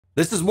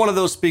This is one of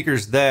those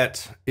speakers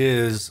that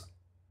is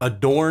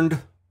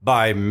adorned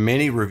by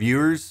many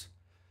reviewers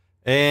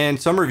and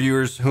some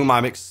reviewers whom I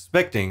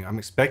respect. I'm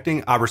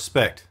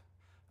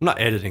not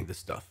editing this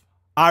stuff.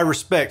 I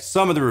respect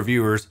some of the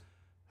reviewers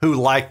who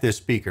like this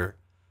speaker,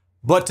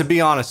 but to be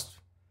honest,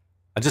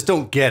 I just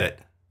don't get it.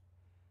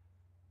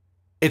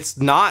 It's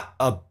not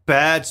a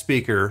bad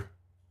speaker,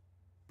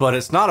 but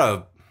it's not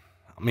I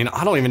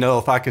don't even know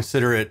if I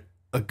consider it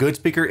a good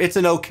speaker. It's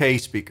an okay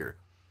speaker.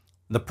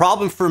 The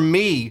problem for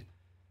me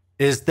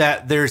is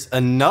that there's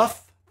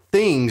enough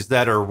things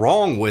that are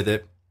wrong with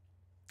it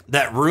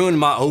that ruin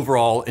my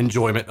overall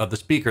enjoyment of the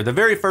speaker. The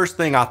very first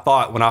thing I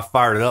thought when I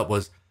fired it up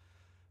was,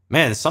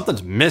 man,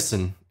 something's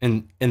missing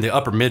in the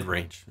upper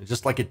mid-range. It's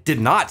just like it did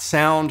not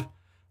sound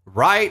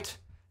right.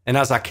 And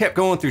as I kept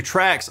going through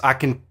tracks, I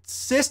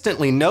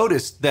consistently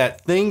noticed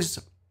that things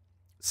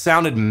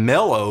sounded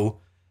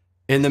mellow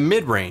in the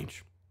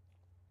mid-range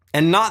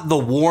and not the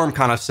warm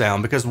kind of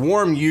sound, because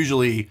warm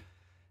usually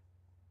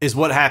is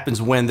what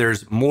happens when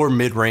there's more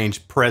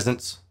mid-range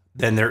presence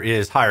than there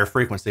is higher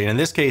frequency. And in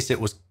this case,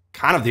 it was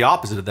kind of the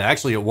opposite of that.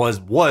 Actually, it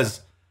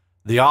was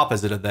the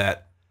opposite of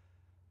that,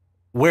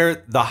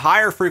 where the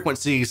higher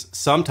frequencies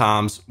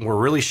sometimes were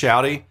really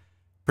shouty,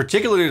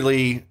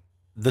 particularly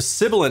the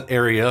sibilant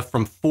area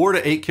from 4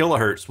 to 8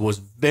 kilohertz was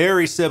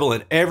very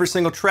sibilant. Every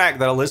single track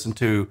that I listened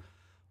to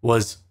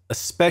was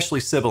especially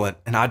sibilant,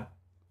 and I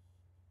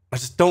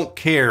just don't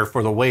care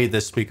for the way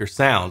this speaker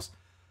sounds.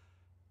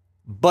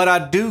 But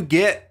I do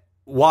get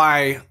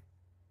why,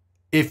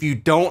 if you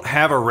don't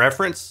have a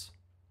reference,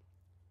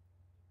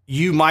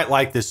 you might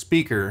like this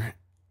speaker.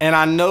 And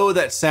I know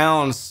that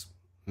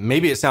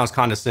maybe it sounds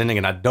condescending,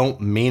 and I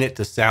don't mean it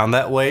to sound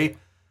that way.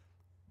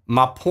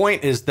 My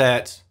point is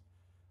that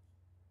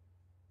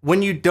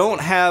when you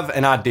don't have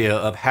an idea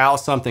of how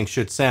something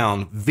should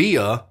sound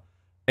via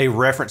a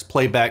reference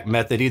playback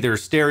method, either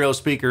stereo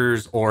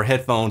speakers or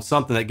headphones,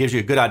 something that gives you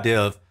a good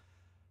idea of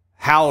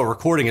how a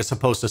recording is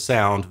supposed to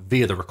sound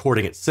via the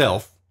recording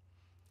itself,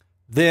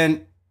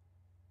 then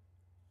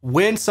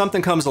when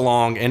something comes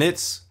along and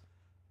it's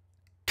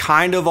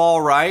kind of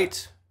all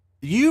right,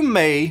 you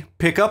may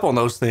pick up on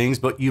those things,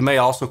 but you may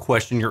also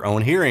question your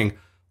own hearing,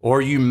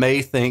 or you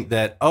may think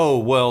that, oh,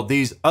 well,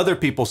 these other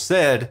people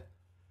said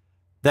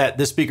that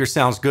this speaker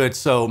sounds good,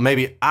 so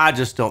maybe I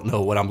just don't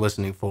know what I'm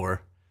listening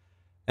for.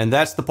 And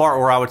that's the part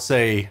where I would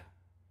say,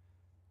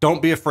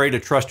 don't be afraid to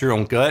trust your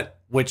own gut,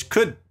 which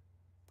could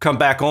come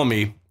back on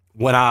me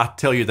when I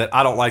tell you that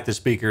I don't like this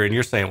speaker and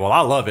you're saying, well, I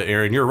love it,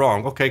 Erin, you're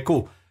wrong. Okay,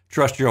 cool.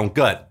 Trust your own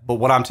gut. But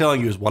what I'm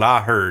telling you is what I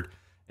heard.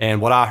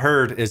 And what I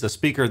heard is a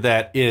speaker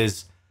that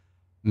is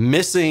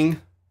missing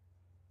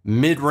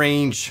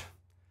mid-range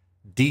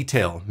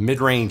detail,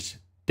 mid-range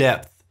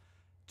depth,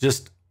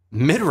 just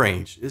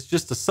mid-range. It's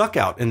just a suck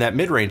out in that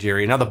mid-range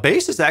area. Now the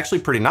bass is actually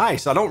pretty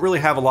nice. I don't really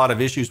have a lot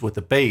of issues with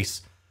the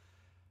bass,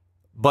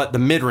 but the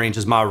mid-range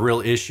is my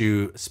real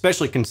issue,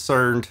 especially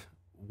concerned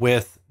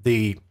with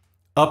the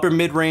upper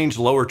mid-range,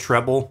 lower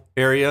treble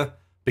area,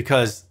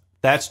 because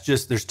that's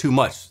just, there's too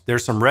much.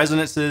 There's some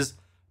resonances,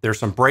 there's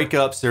some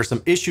breakups, there's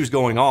some issues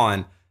going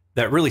on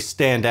that really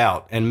stand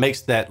out and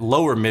makes that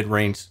lower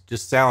mid-range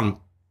just sound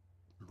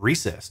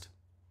recessed.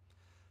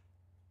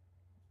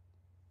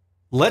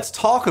 Let's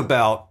talk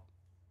about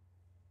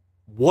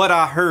what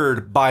I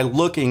heard by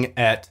looking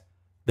at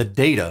the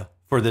data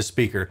for this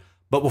speaker.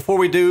 But before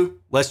we do,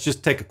 let's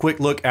just take a quick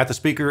look at the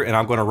speaker, and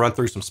I'm going to run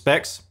through some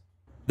specs.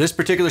 This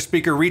particular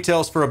speaker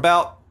retails for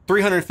about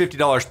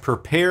 $350 per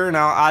pair.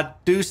 Now, I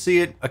do see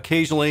it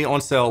occasionally on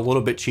sale a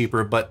little bit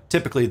cheaper, but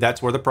typically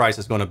that's where the price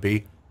is going to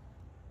be.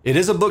 It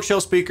is a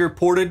bookshelf speaker,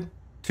 ported,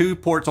 2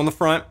 ports on the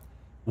front,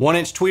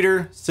 1-inch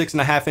tweeter,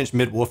 6.5-inch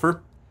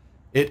mid-woofer.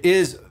 It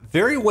is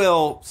very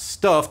well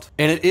stuffed,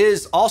 and it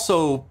is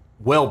also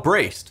well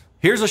braced.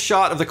 Here's a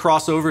shot of the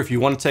crossover if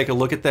you want to take a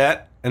look at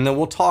that, and then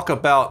we'll talk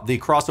about the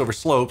crossover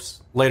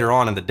slopes later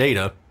on in the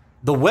data.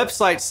 The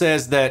website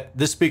says that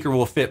this speaker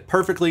will fit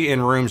perfectly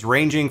in rooms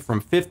ranging from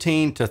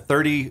 15 to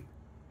 30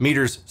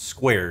 meters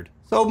squared.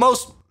 So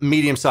most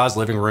medium-sized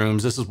living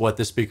rooms, this is what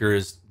this speaker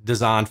is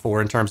designed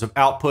for in terms of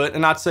output,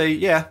 and I'd say,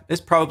 yeah,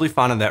 it's probably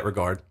fine in that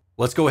regard.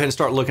 Let's go ahead and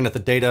start looking at the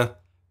data.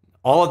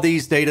 All of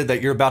these data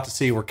that you're about to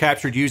see were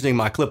captured using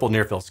my Clipple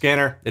near-field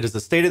scanner. It is a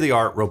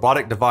state-of-the-art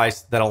robotic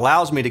device that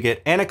allows me to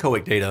get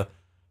anechoic data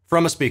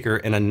from a speaker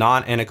in a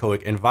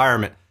non-anechoic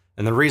environment.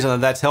 And the reason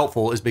that that's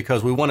helpful is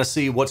because we want to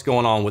see what's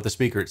going on with the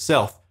speaker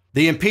itself.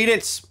 The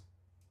impedance,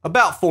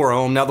 about 4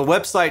 ohm. Now the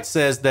website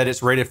says that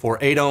it's rated for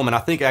 8 ohm, and I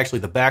think actually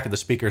the back of the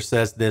speaker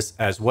says this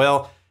as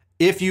well.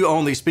 If you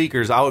own these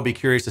speakers, I would be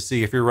curious to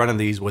see if you're running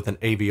these with an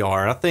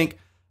AVR. And I think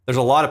there's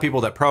a lot of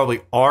people that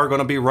probably are going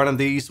to be running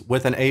these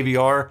with an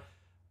AVR.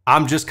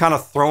 I'm just kind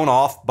of thrown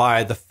off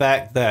by the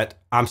fact that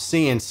I'm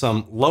seeing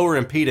some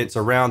lower impedance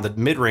around the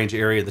mid-range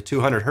area, the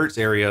 200 hertz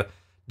area,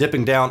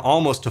 dipping down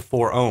almost to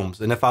 4 ohms.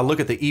 And if I look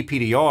at the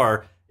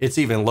EPDR, it's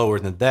even lower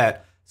than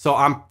that. So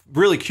I'm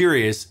really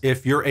curious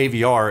if your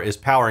AVR is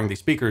powering these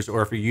speakers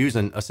or if you're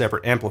using a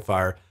separate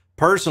amplifier.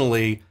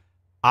 Personally,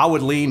 I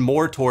would lean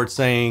more towards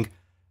saying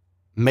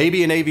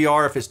maybe an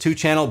AVR if it's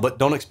 2-channel, but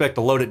don't expect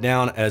to load it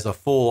down as a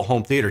full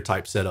home theater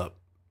type setup.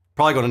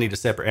 Probably going to need a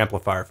separate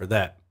amplifier for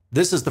that.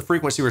 This is the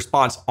frequency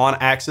response on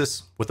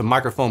axis with the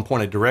microphone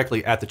pointed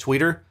directly at the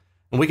tweeter.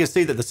 And we can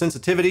see that the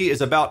sensitivity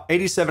is about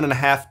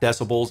 87.5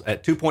 decibels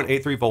at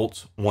 2.83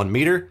 volts, 1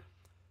 meter.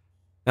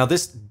 Now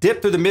this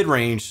dip through the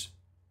mid-range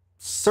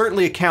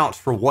certainly accounts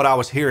for what I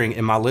was hearing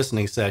in my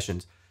listening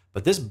sessions,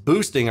 but this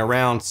boosting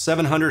around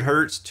 700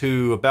 hertz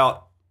to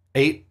about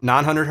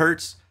 900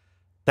 hertz,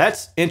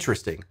 that's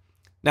interesting.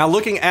 Now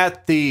looking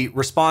at the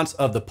response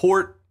of the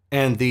port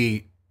and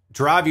the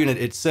drive unit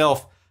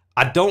itself,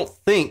 I don't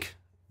think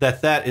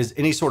that that is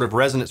any sort of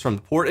resonance from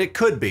the port. It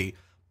could be,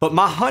 but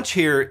my hunch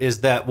here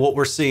is that what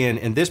we're seeing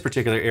in this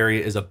particular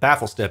area is a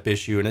baffle step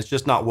issue, and it's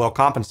just not well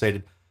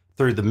compensated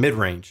through the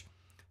mid-range.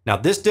 Now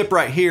this dip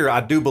right here,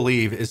 I do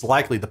believe is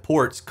likely the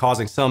ports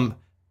causing some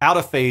out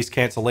of phase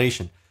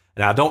cancellation.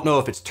 And I don't know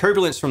if it's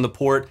turbulence from the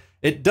port.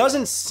 It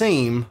doesn't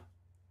seem,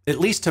 at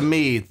least to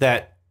me,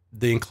 that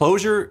the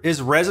enclosure is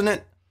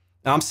resonant.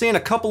 Now I'm seeing a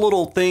couple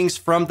little things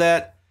from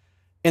that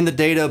in the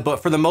data,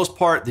 but for the most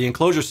part, the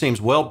enclosure seems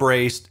well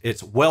braced,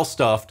 it's well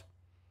stuffed,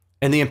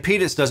 and the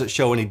impedance doesn't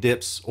show any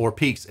dips or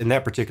peaks in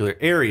that particular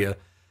area.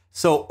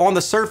 So on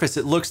the surface,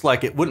 it looks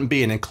like it wouldn't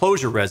be an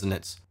enclosure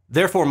resonance.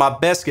 Therefore, my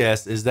best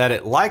guess is that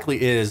it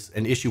likely is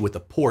an issue with the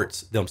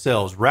ports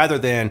themselves rather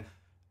than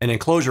an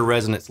enclosure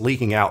resonance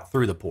leaking out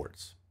through the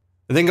ports.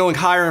 And then going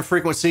higher in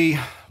frequency,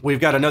 we've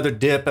got another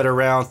dip at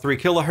around 3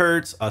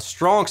 kilohertz, a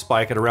strong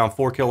spike at around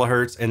 4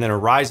 kilohertz, and then a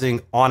rising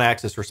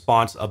on-axis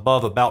response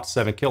above about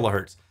 7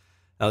 kilohertz.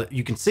 Now,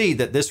 you can see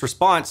that this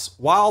response,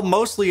 while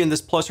mostly in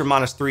this plus or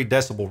minus 3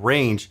 decibel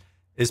range,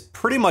 is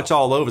pretty much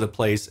all over the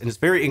place, and it's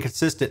very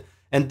inconsistent,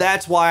 and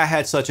that's why I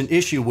had such an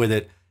issue with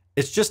it.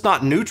 It's just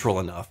not neutral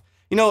enough.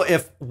 You know,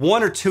 if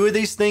 1 or 2 of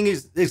these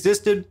things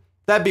existed,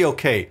 that'd be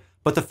okay.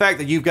 But the fact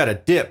that you've got a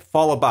dip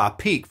followed by a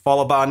peak,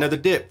 followed by another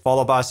dip,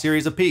 followed by a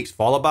series of peaks,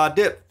 followed by a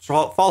dip,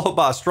 followed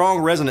by a strong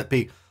resonant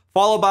peak,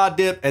 followed by a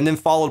dip, and then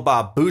followed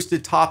by a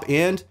boosted top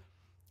end,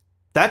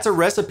 that's a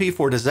recipe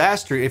for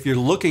disaster if you're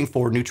looking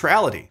for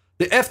neutrality.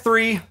 The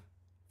F3,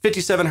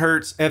 57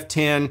 hertz,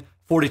 F10,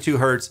 42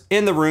 hertz.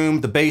 In the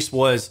room, the bass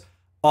was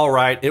all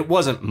right. It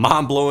wasn't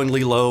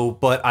mind-blowingly low,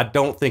 but I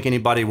don't think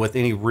anybody with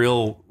any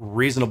real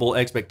reasonable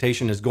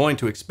expectation is going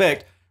to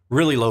expect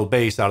really low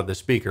bass out of the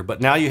speaker,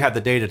 but now you have the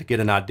data to get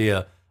an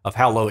idea of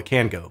how low it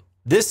can go.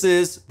 This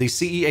is the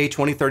CEA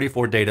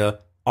 2034 data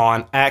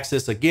on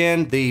axis.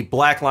 Again, the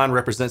black line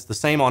represents the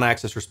same on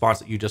axis response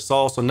that you just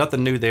saw, so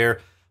nothing new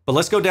there. But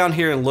let's go down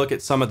here and look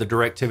at some of the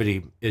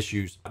directivity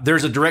issues.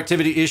 There's a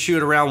directivity issue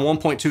at around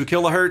 1.2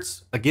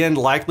 kilohertz, again,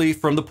 likely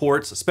from the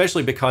ports,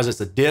 especially because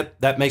it's a dip.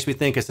 That makes me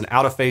think it's an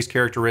out of phase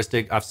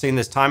characteristic. I've seen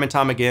this time and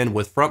time again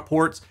with front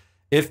ports.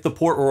 If the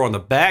port were on the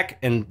back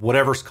and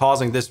whatever's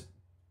causing this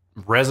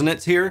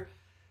resonance here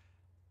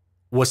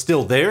was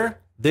still there,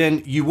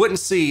 then you wouldn't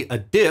see a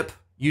dip,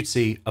 you'd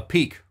see a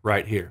peak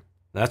right here.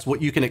 That's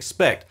what you can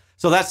expect.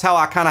 So that's how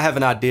I kind of have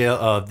an idea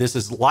of this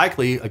is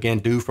likely, again,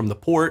 due from the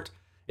port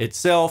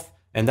itself,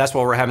 and that's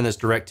why we're having this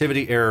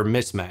directivity error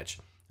mismatch.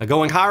 Now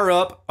going higher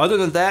up, other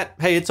than that,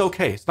 hey, it's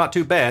okay. It's not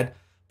too bad.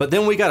 But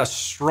then we got a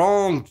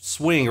strong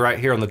swing right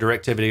here on the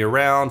directivity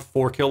around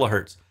 4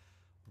 kilohertz.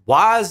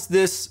 Why is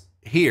this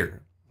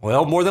here?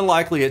 Well, more than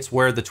likely, it's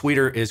where the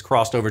tweeter is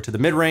crossed over to the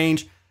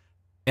mid-range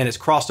and it's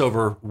crossed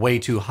over way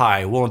too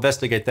high. We'll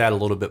investigate that a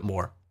little bit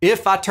more.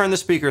 If I turn the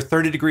speaker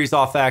 30 degrees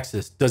off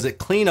axis, does it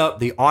clean up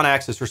the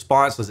on-axis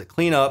response? Does it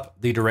clean up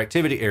the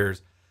directivity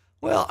errors?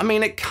 Well, I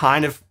mean, it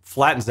kind of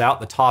flattens out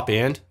the top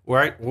end,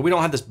 right? Well, we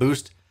don't have this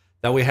boost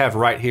that we have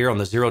right here on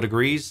the 0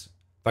 degrees.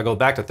 If I go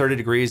back to 30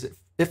 degrees,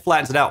 it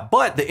flattens it out.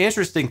 But the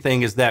interesting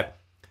thing is that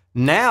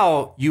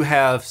now you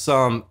have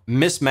some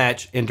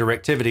mismatch in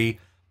directivity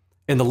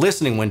in the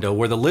listening window,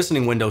 where the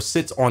listening window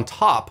sits on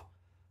top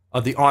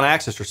of the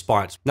on-axis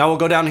response. Now we'll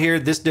go down here.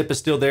 This dip is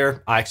still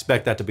there. I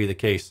expect that to be the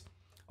case.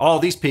 All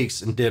these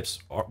peaks and dips,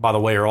 by the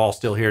way, are all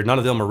still here. None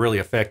of them are really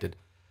affected.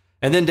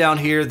 And then down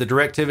here, the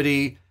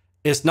directivity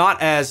is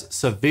not as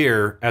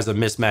severe as a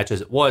mismatch as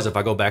it was. If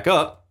I go back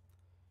up,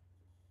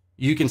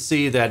 you can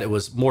see that it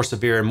was more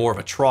severe and more of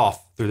a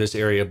trough through this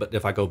area. But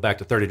if I go back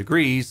to 30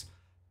 degrees,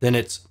 then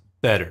it's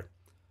better.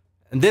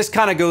 And this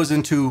kind of goes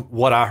into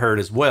what I heard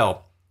as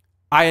well.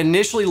 I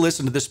initially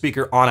listened to the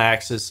speaker on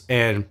axis,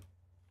 and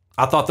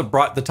I thought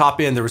the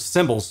top end, there was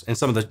cymbals in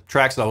some of the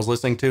tracks that I was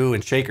listening to,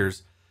 and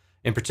shakers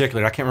in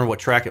particular. I can't remember what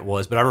track it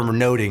was, but I remember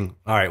noting,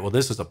 all right, well,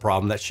 this is a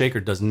problem. That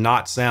shaker does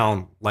not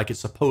sound like it's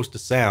supposed to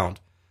sound.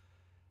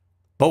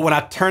 But when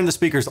I turned the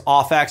speakers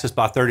off axis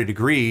by 30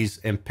 degrees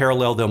and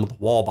paralleled them with the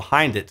wall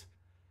behind it,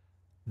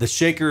 the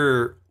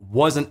shaker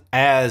wasn't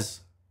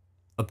as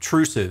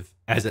obtrusive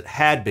as it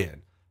had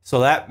been. So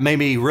that made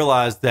me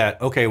realize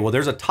that, okay, well,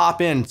 there's a top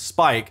end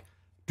spike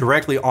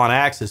directly on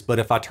axis, but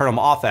if I turn them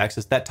off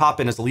axis, that top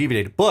end is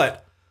alleviated.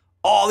 But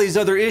all these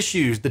other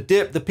issues, the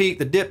dip, the peak,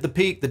 the dip, the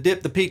peak, the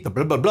dip, the peak, the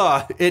blah, blah,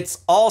 blah,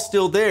 it's all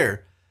still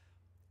there.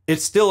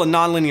 It's still a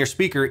nonlinear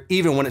speaker,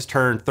 even when it's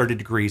turned 30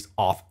 degrees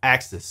off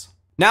axis.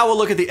 Now we'll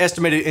look at the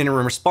estimated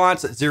in-room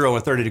response at 0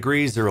 and 30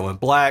 degrees, 0 in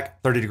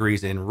black, 30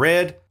 degrees in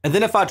red. And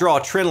then if I draw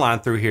a trend line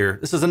through here,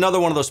 this is another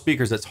one of those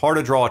speakers that's hard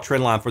to draw a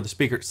trend line for the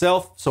speaker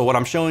itself. So what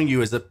I'm showing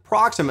you is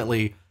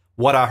approximately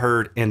what I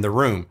heard in the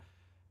room.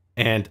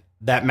 And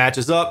that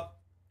matches up.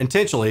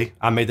 Intentionally,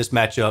 I made this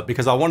match up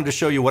because I wanted to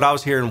show you what I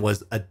was hearing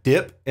was a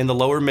dip in the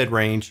lower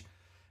mid-range,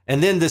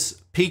 and then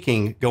this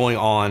peaking going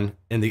on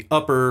in the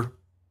upper,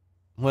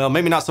 well,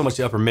 maybe not so much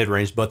the upper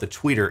mid-range, but the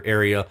tweeter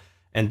area.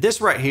 And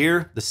this right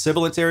here, the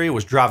sibilance area,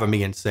 was driving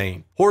me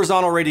insane.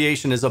 Horizontal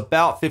radiation is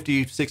about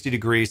 50, 60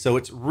 degrees, so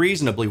it's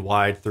reasonably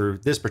wide through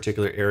this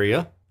particular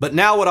area. But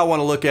now what I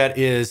want to look at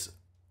is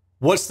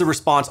what's the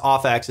response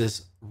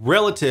off-axis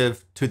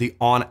relative to the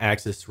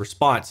on-axis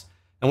response.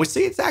 And we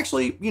see it's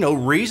actually,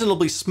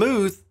 reasonably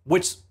smooth,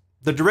 which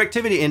the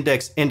directivity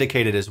index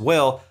indicated as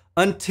well,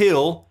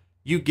 until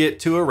you get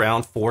to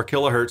around 4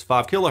 kilohertz,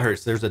 5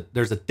 kilohertz.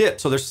 There's a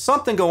dip. So there's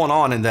something going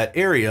on in that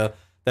area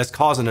that's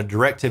causing a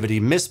directivity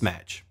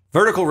mismatch.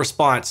 Vertical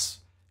response,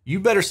 you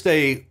better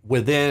stay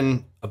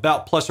within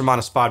about plus or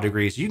minus 5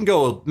 degrees. You can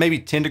go maybe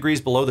 10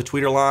 degrees below the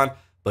tweeter line,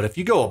 but if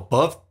you go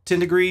above 10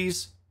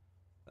 degrees,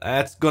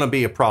 that's going to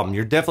be a problem.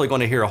 You're definitely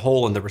going to hear a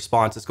hole in the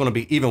response. It's going to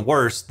be even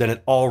worse than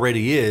it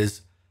already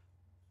is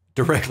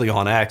directly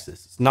on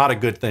axis. It's not a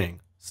good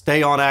thing.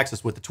 Stay on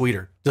axis with the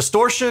tweeter.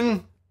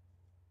 Distortion,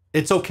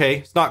 it's okay.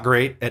 It's not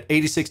great. At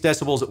 86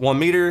 decibels at 1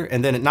 meter,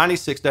 and then at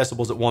 96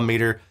 decibels at 1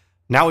 meter,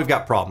 now we've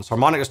got problems.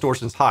 Harmonic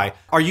distortion is high.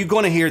 Are you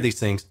going to hear these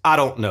things? I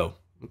don't know.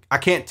 I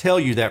can't tell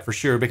you that for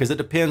sure because it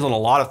depends on a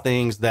lot of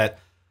things that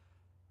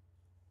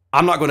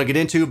I'm not going to get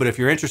into, but if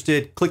you're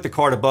interested, click the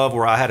card above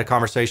where I had a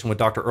conversation with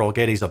Dr. Earl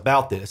Geddes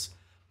about this.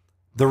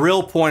 The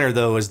real pointer,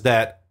 though, is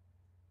that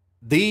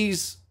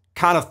these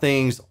kind of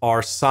things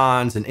are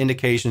signs and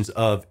indications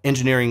of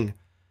engineering,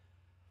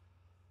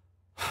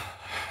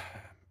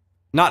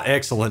 not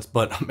excellence,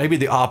 but maybe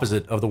the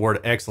opposite of the word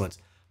excellence.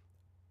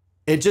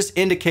 It just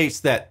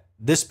indicates that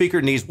this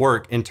speaker needs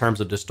work in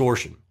terms of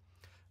distortion,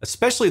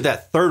 especially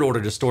that third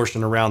order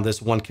distortion around this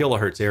 1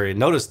 kilohertz area.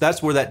 Notice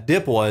that's where that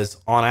dip was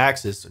on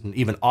axis and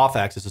even off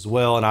axis as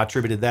well. And I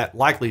attributed that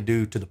likely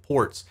due to the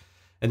ports.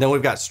 And then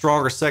we've got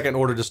stronger second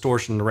order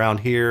distortion around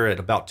here at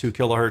about 2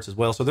 kilohertz as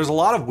well. So there's a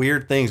lot of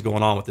weird things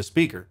going on with this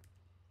speaker.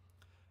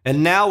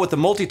 And now with the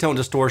multi-tone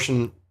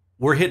distortion,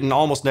 we're hitting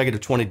almost negative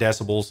 20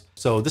 decibels.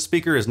 So this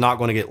speaker is not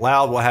going to get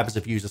loud. What happens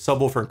if you use a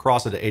subwoofer and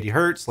cross it at 80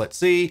 hertz? Let's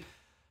see.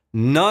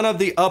 None of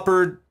the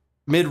upper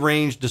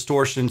mid-range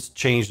distortions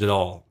changed at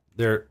all.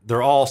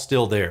 They're all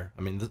still there.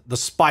 I mean, the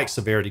spike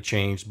severity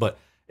changed, but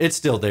it's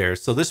still there.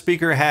 So this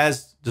speaker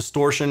has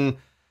distortion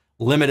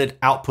limited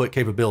output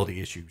capability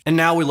issues. And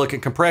now we look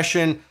at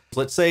compression.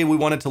 Let's say we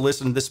wanted to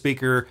listen to this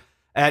speaker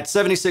at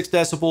 76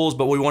 decibels,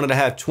 but we wanted to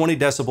have 20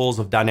 decibels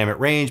of dynamic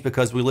range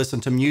because we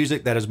listen to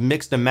music that is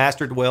mixed and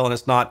mastered well, and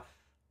it's not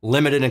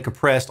limited and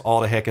compressed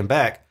all the heck and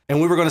back.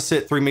 And we were going to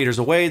sit 3 meters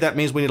away. That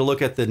means we need to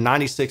look at the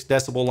 96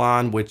 decibel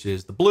line, which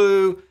is the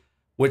blue,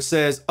 which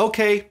says,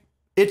 okay,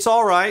 it's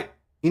all right.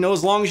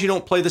 As long as you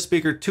don't play the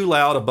speaker too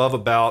loud above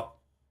about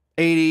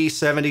 80,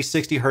 70,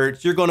 60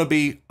 hertz, you're going to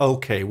be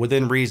okay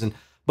within reason.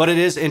 But it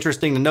is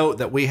interesting to note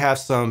that we have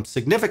some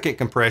significant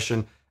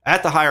compression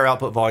at the higher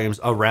output volumes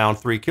around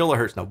 3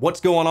 kilohertz. Now,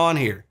 what's going on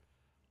here?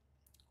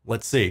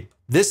 Let's see.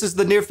 This is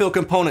the near field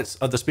components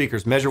of the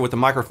speakers measured with the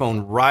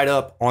microphone right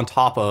up on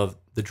top of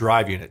the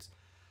drive units.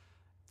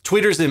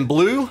 Tweeter's in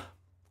blue,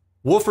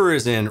 woofer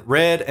is in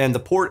red, and the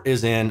port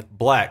is in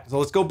black. So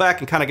let's go back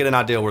and kind of get an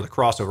idea where the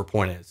crossover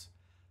point is.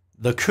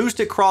 The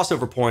acoustic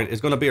crossover point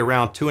is going to be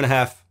around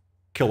 2.5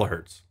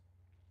 kilohertz.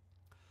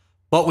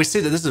 But we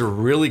see that this is a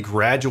really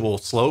gradual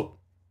slope.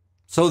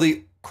 So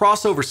the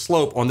crossover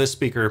slope on this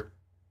speaker,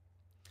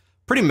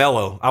 pretty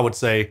mellow, I would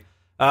say.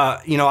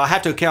 I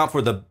have to account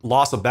for the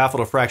loss of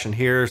baffle diffraction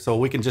here, so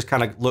we can just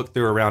kind of look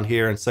through around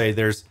here and say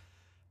there's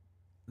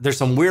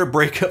some weird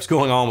breakups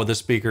going on with this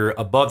speaker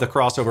above the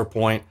crossover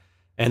point,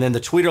 and then the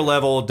tweeter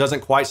level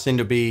doesn't quite seem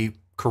to be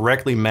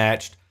correctly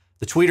matched.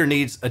 The tweeter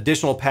needs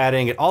additional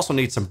padding. It also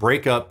needs some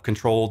breakup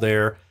control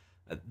there.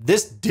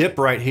 This dip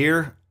right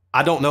here,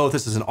 I don't know if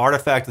this is an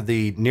artifact of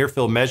the near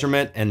field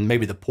measurement and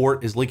maybe the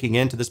port is leaking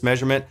into this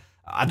measurement.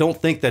 I don't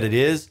think that it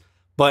is,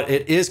 but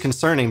it is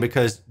concerning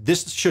because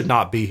this should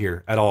not be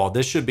here at all.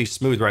 This should be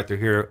smooth right through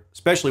here,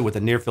 especially with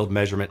a near field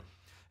measurement.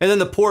 And then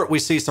the port, we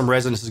see some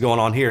resonances going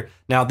on here.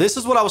 Now, this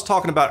is what I was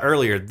talking about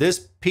earlier,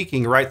 this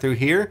peaking right through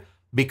here,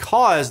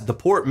 because the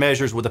port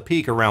measures with a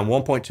peak around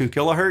 1.2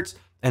 kilohertz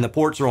and the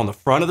ports are on the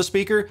front of the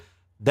speaker,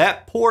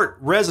 that port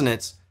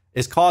resonance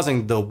is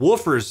causing the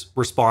woofer's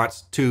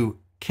response to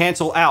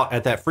cancel out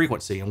at that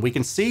frequency. And we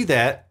can see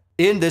that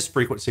in this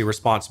frequency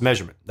response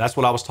measurement. That's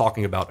what I was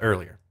talking about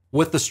earlier.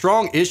 With the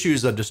strong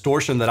issues of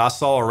distortion that I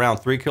saw around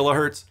 3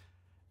 kilohertz,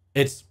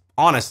 it's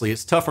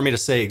tough for me to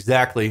say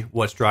exactly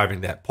what's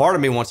driving that. Part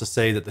of me wants to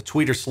say that the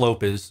tweeter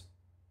slope is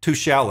too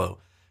shallow.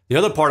 The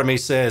other part of me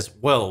says,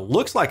 well,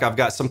 looks like I've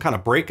got some kind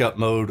of breakup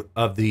mode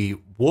of the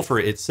woofer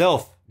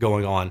itself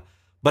going on,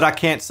 but I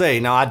can't say.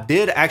 Now, I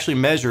did actually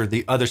measure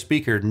the other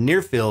speaker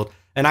near field,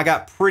 and I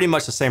got pretty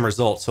much the same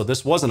results. So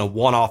this wasn't a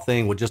one-off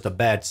thing with just a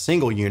bad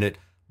single unit.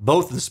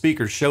 Both of the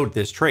speakers showed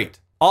this trait.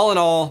 All in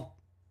all,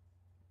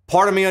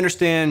 part of me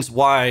understands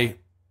why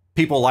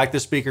people like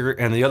this speaker,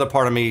 and the other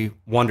part of me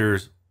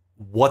wonders,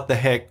 what the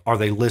heck are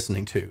they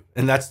listening to?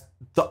 And that's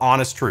the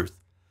honest truth.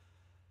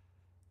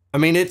 I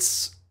mean,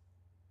 it's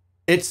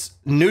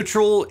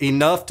neutral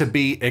enough to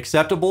be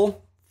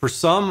acceptable for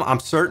some, I'm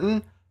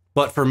certain,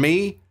 but for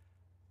me,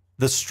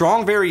 the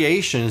strong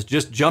variations,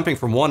 just jumping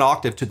from one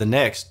octave to the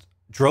next,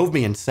 drove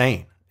me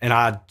insane. And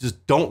I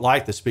just don't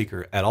like the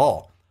speaker at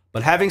all.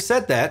 But having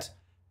said that,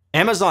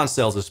 Amazon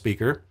sells a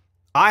speaker.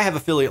 I have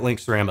affiliate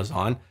links through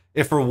Amazon.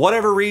 If for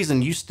whatever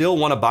reason you still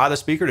want to buy the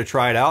speaker to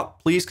try it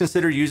out, please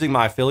consider using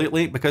my affiliate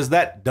link, because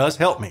that does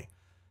help me.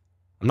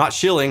 I'm not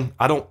shilling.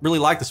 I don't really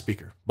like the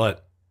speaker,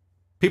 but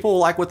people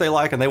like what they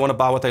like and they want to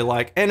buy what they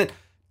like. And it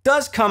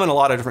does come in a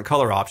lot of different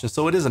color options,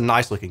 so it is a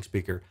nice looking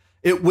speaker.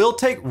 It will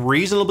take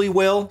reasonably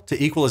well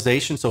to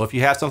equalization. So if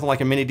you have something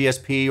like a mini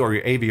DSP or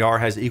your AVR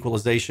has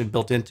equalization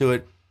built into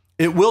it,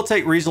 it will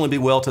take reasonably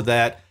well to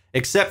that,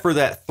 except for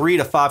that 3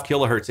 to 5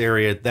 kilohertz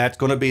area. That's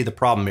going to be the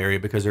problem area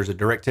because there's a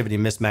directivity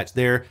mismatch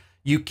there.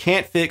 You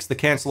can't fix the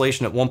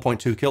cancellation at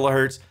 1.2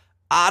 kilohertz.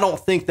 I don't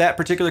think that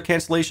particular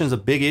cancellation is a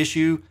big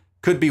issue.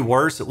 Could be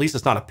worse. At least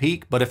it's not a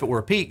peak, but if it were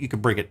a peak, you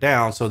could bring it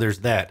down. So there's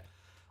that.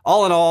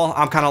 All in all,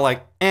 I'm kind of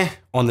like,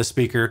 on this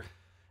speaker.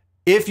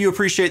 If you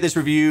appreciate this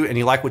review and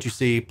you like what you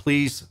see,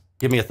 please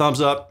give me a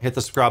thumbs up, hit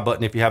the subscribe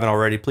button if you haven't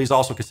already. Please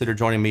also consider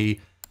joining me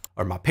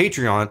or my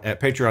Patreon at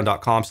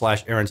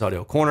patreon.com/Erin's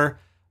Audio Corner.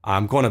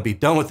 I'm going to be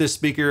done with this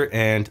speaker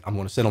and I'm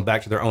going to send them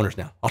back to their owners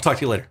now. I'll talk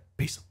to you later.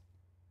 Peace.